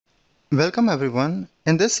Welcome everyone.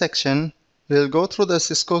 In this section, we'll go through the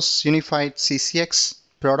Cisco's Unified CCX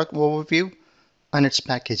product overview and its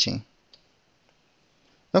packaging.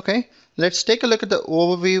 Okay, let's take a look at the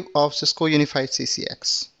overview of Cisco Unified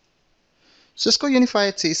CCX. Cisco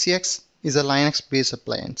Unified CCX is a Linux-based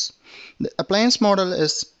appliance. The appliance model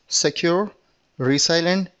is secure,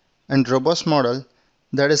 resilient, and robust model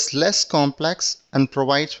that is less complex and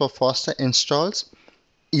provides for faster installs,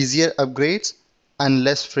 easier upgrades, and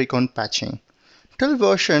less frequent patching. Till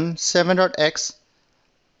version 7.x,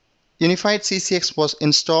 Unified CCX was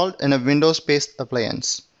installed in a Windows-based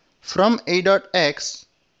appliance. From 8.x,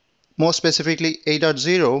 more specifically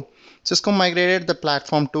 8.0, Cisco migrated the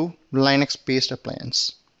platform to Linux-based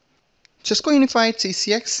appliance. Cisco Unified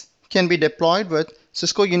CCX can be deployed with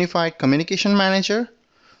Cisco Unified Communication Manager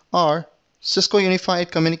or Cisco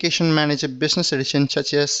Unified Communication Manager Business Edition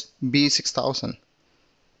such as B6000.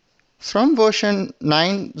 From version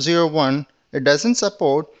 9.01, it doesn't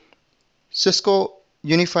support Cisco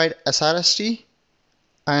Unified SRST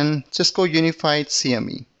and Cisco Unified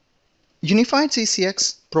CME. Unified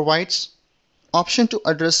CCX provides option to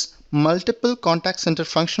address multiple contact center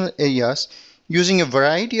functional areas using a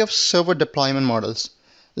variety of server deployment models.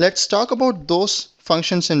 Let's talk about those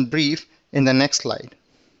functions in brief in the next slide.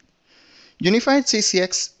 Unified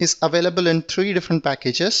CCX is available in three different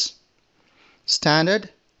packages: Standard,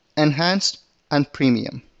 Enhanced, and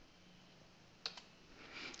Premium.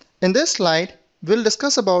 In this slide, we'll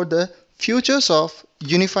discuss about the features of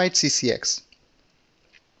Unified CCX.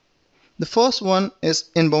 The first one is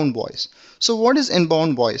inbound voice. So what is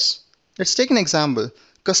inbound voice? Let's take an example.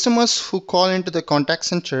 Customers who call into the contact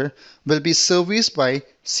center will be serviced by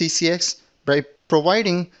CCX by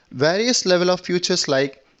providing various level of features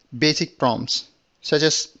like basic prompts, such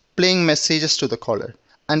as playing messages to the caller,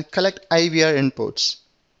 and collect IVR inputs,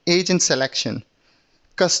 agent selection,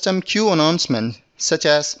 custom queue announcement such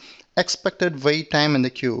as expected wait time in the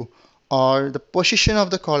queue or the position of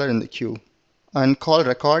the caller in the queue, and call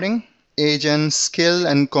recording, agent skill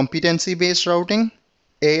and competency based routing,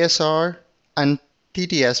 ASR, and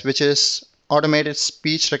TTS, which is automated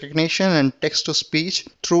speech recognition and text to speech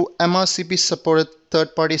through MRCP supported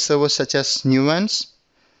third-party servers such as Nuance,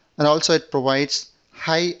 and also it provides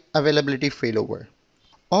high availability failover.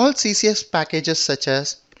 All CCX packages such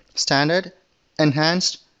as Standard,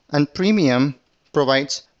 Enhanced, and Premium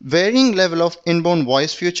provides varying level of inbound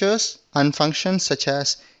voice features and functions such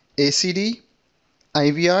as ACD,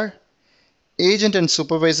 IVR, agent and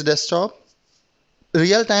supervisor desktop,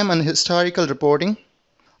 real-time and historical reporting,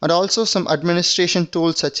 and also some administration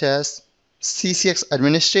tools such as CCX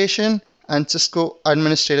administration and Cisco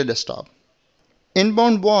administrator desktop.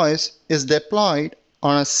 Inbound voice is deployed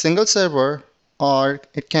on a single server, or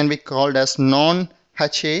it can be called as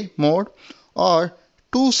non-HA mode, or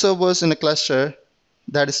two servers in a cluster,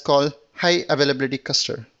 that is called high availability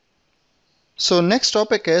cluster. So next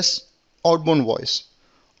topic is outbound voice.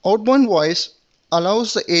 Outbound voice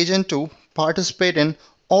allows the agent to participate in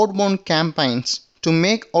outbound campaigns to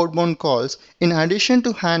make outbound calls in addition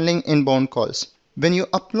to handling inbound calls. When you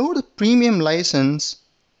upload a premium license,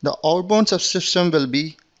 the outbound subsystem will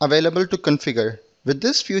be available to configure. With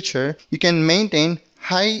this feature, you can maintain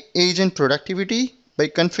high agent productivity by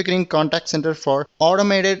configuring contact center for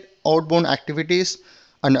automated outbound activities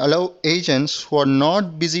and allow agents who are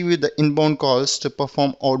not busy with the inbound calls to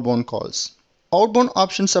perform outbound calls. Outbound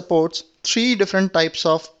option supports three different types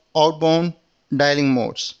of outbound dialing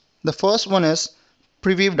modes. The first one is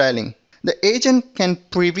preview dialing. The agent can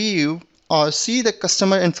preview or see the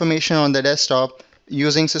customer information on the desktop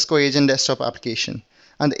using Cisco Agent Desktop application.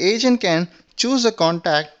 And the agent can choose a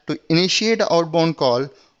contact to initiate an outbound call,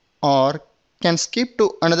 or can skip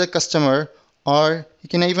to another customer, or he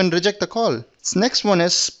can even reject the call. Next one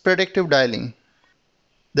is predictive dialing.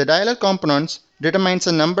 The dialer components determines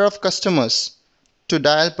the number of customers to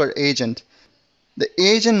dial per agent. The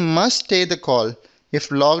agent must take the call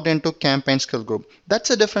if logged into campaign skill group. That's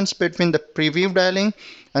the difference between the preview dialing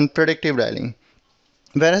and predictive dialing.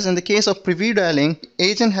 Whereas in the case of preview dialing,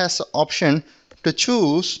 agent has the option to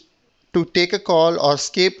choose to take a call or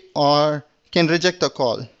skip, or can reject the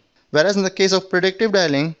call. Whereas in the case of predictive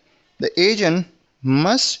dialing, the agent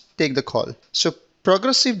must take the call. So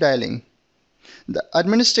progressive dialing. The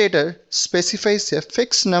administrator specifies a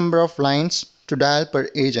fixed number of lines to dial per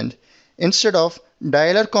agent. Instead of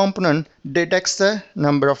dialer component detects the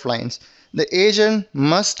number of lines, the agent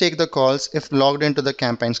must take the calls if logged into the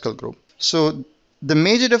campaign skill group. So the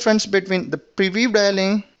major difference between the preview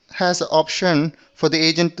dialing has the option for the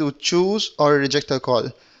agent to choose or reject the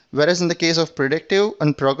call, whereas in the case of predictive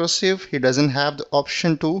and progressive, he doesn't have the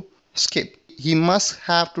option to skip. he must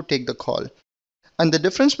have to take the call. And the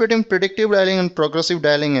difference between predictive dialing and progressive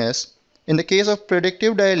dialing is, in the case of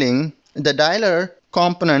predictive dialing, the dialer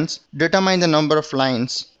components determine the number of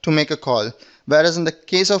lines to make a call, whereas in the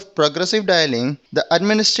case of progressive dialing, the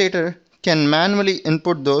administrator can manually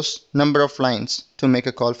input those number of lines to make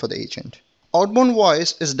a call for the agent. Outbound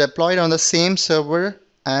voice is deployed on the same server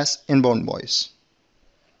as inbound voice.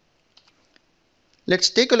 Let's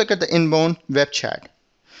take a look at the inbound web chat.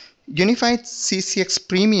 Unified CCX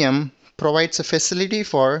Premium provides a facility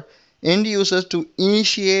for end users to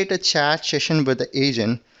initiate a chat session with the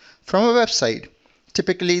agent from a website,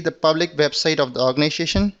 typically the public website of the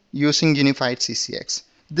organization, using Unified CCX.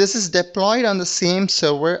 This is deployed on the same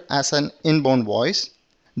server as an inbound voice.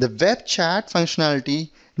 The web chat functionality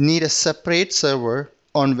needs a separate server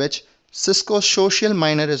on which Cisco Social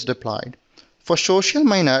Miner is deployed. For Social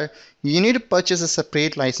Miner, you need to purchase a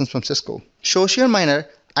separate license from Cisco. Social Miner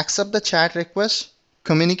accept the chat request,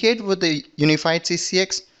 communicate with the Unified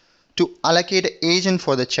CCX to allocate an agent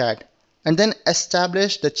for the chat, and then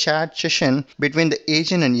establish the chat session between the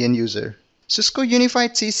agent and end user. Cisco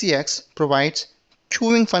Unified CCX provides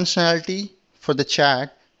queuing functionality for the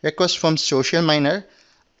chat request from Social Miner,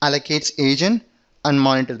 allocates agent, and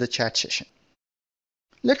monitor the chat session.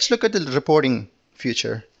 Let's look at the reporting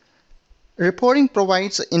feature. Reporting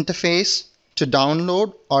provides an interface to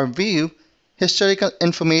download or view historical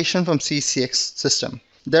information from CCX system.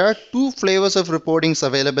 There are two flavors of reportings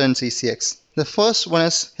available in CCX. The first one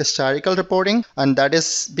is historical reporting, and that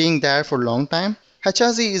is being there for a long time.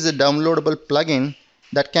 HRZ is a downloadable plugin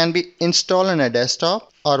that can be installed on a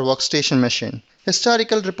desktop or workstation machine.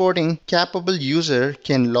 Historical reporting capable user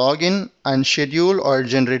can log in and schedule or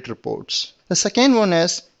generate reports. The second one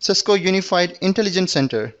is Cisco Unified Intelligence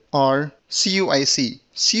Center, or CUIC.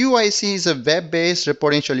 CUIC is a web-based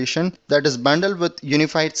reporting solution that is bundled with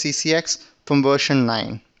Unified CCX from version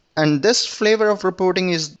 9. And this flavor of reporting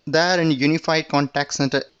is there in Unified Contact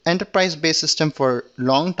Center enterprise-based system for a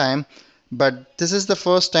long time, but this is the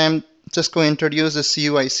first time Cisco introduced the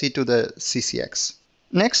CUIC to the CCX.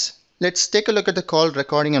 Next, let's take a look at the call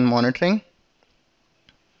recording and monitoring.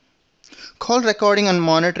 Call recording and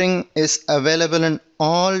monitoring is available in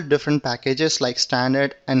all different packages like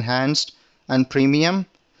standard, enhanced, and premium.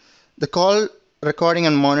 The call recording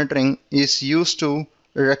and monitoring is used to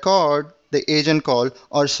record the agent call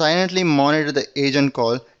or silently monitor the agent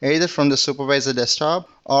call either from the supervisor desktop,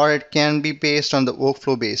 or it can be based on the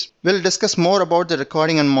workflow base. We'll discuss more about the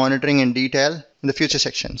recording and monitoring in detail in the future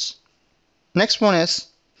sections. Next one is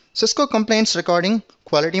Cisco Complaints Recording,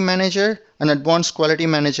 Quality Manager, and Advanced Quality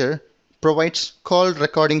Manager provides call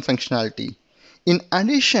recording functionality. In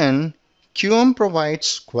addition, QM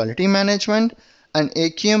provides quality management and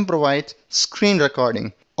AQM provides screen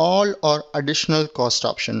recording. All are additional cost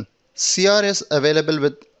option. CR is available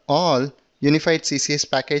with all Unified CCS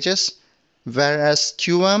packages, whereas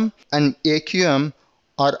QM and AQM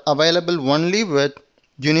are available only with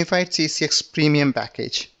Unified CCX Premium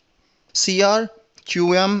package. CR,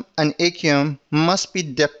 QM, and AQM must be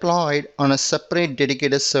deployed on a separate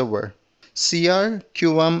dedicated server. CR,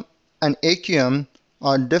 QM, and AQM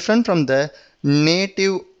are different from the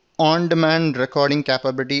native on-demand recording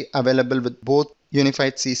capability available with both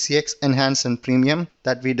Unified CCX, Enhanced, and Premium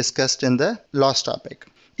that we discussed in the last topic.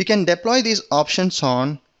 You can deploy these options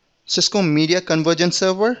on Cisco Media Convergence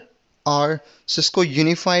Server or Cisco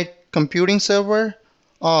Unified Computing Server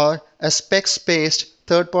or a specs-based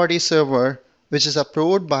third-party server which is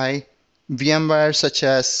approved by VMware such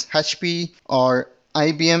as HP or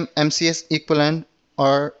IBM MCS equivalent,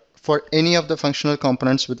 or for any of the functional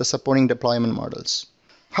components with the supporting deployment models.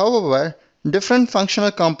 However, different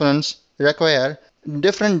functional components require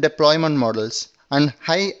different deployment models, and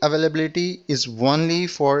high availability is only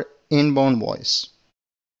for inbound voice.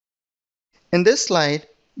 In this slide,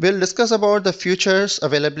 we'll discuss about the features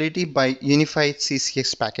availability by Unified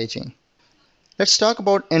CCX packaging. Let's talk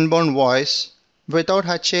about inbound voice without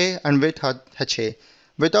HA and with HA.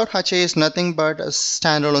 Without HA is nothing but a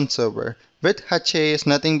standalone server. With HA is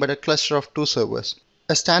nothing but a cluster of two servers.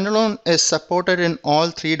 A standalone is supported in all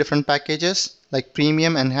three different packages like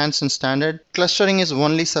Premium, Enhanced, and Standard. Clustering is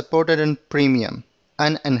only supported in Premium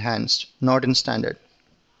and Enhanced, not in Standard.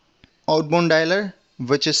 Outbound dialer,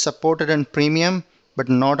 which is supported in Premium but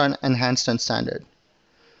not on Enhanced and Standard.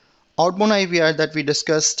 Outbound IVR that we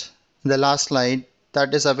discussed in the last slide,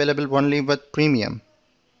 that is available only with Premium,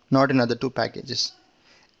 not in other two packages.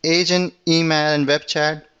 Agent, email, and web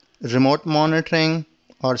chat, remote monitoring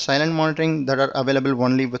or silent monitoring that are available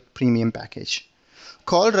only with Premium package.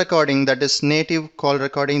 Call recording, that is native call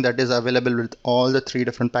recording, that is available with all the three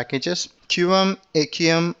different packages. QM,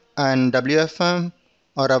 AQM, and WFM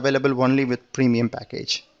are available only with premium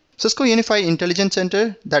package. Cisco Unified Intelligence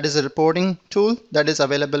Center, that is a reporting tool that is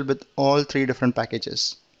available with all three different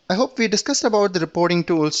packages. I hope we discussed about the reporting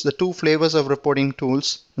tools, the two flavors of reporting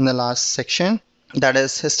tools in the last section. That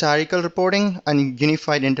is historical reporting and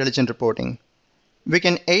unified intelligent reporting. We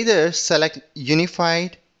can either select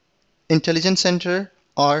Unified Intelligence Center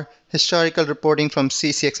or historical reporting from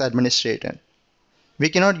CCX administrator. We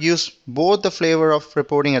cannot use both the flavor of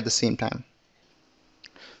reporting at the same time.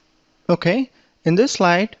 Okay, in this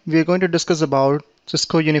slide, we are going to discuss about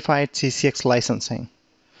Cisco Unified CCX licensing.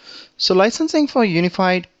 So licensing for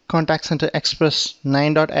Unified Contact Center Express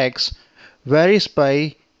 9.x varies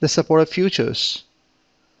by the supported features.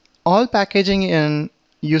 All packaging in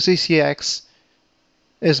UCCX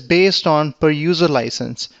is based on per user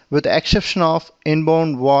license, with the exception of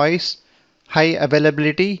inbound voice high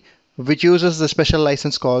availability, which uses the special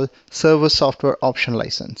license called Service Software Option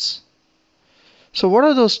license. So what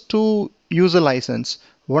are those two user license?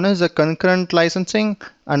 One is the concurrent licensing,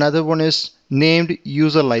 another one is named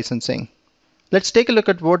user licensing. Let's take a look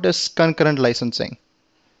at what is concurrent licensing.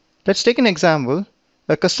 Let's take an example.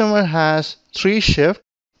 A customer has 3 shifts,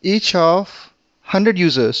 each of 100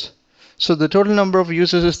 users. So the total number of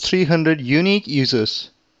users is 300 unique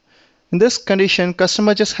users. In this condition,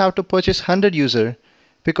 customer just have to purchase 100 user,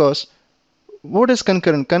 because what is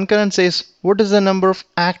concurrent? Concurrent says what is the number of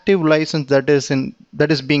active license that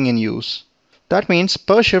is being in use. That means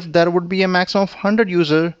per shift there would be a maximum of 100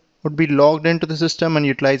 user would be logged into the system and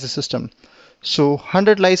utilize the system. So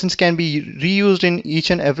 100 license can be reused in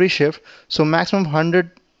each and every shift. So maximum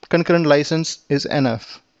 100 concurrent license is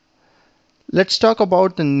enough. Let's talk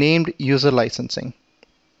about the named user licensing.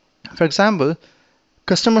 For example,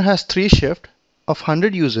 customer has 3 shifts of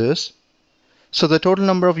 100 users. So the total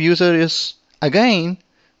number of user is again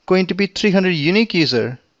going to be 300 unique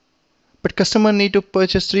user. But customer need to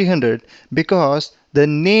purchase 300 because the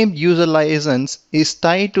named user license is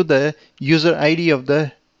tied to the user ID of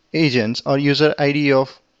the agents or user ID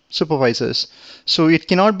of supervisors. So it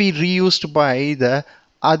cannot be reused by the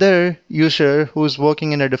other user who is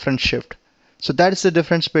working in a different shift. So that is the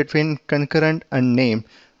difference between concurrent and named.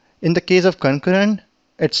 In the case of concurrent,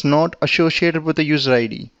 it's not associated with the user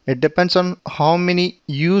ID. It depends on how many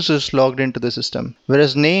users logged into the system.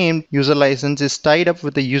 Whereas named user license is tied up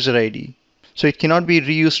with the user ID. So it cannot be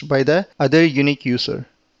reused by the other unique user.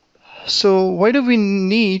 So why do we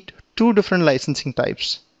need two different licensing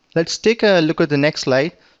types? Let's take a look at the next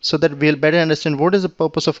slide so that we'll better understand what is the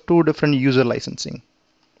purpose of two different user licensing.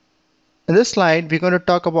 In this slide, we're going to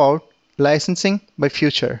talk about licensing by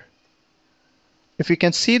future. If you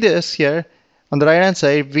can see this here, on the right hand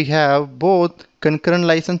side, we have both concurrent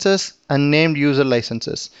licenses and named user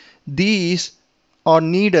licenses. These are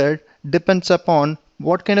needed depends upon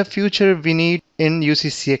what kind of feature we need in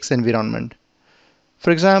UCCX environment.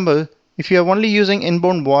 For example, if you are only using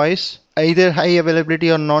inbound voice, either high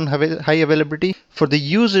availability or non-high availability, for the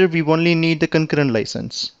user we only need the concurrent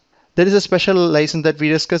license. There is a special license that we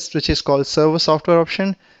discussed which is called Service Software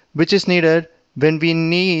Option, which is needed when we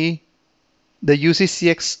need the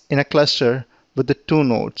UCCX in a cluster with the 2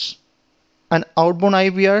 nodes. An outbound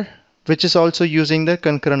IVR, which is also using the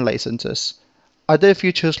concurrent licenses. Other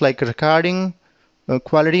features like recording,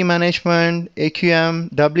 quality management,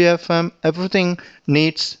 AQM, WFM, everything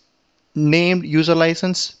needs named user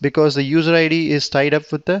license because the user ID is tied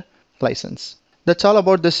up with the license. That's all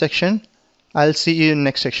about this section. I'll see you in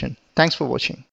next section. Thanks for watching.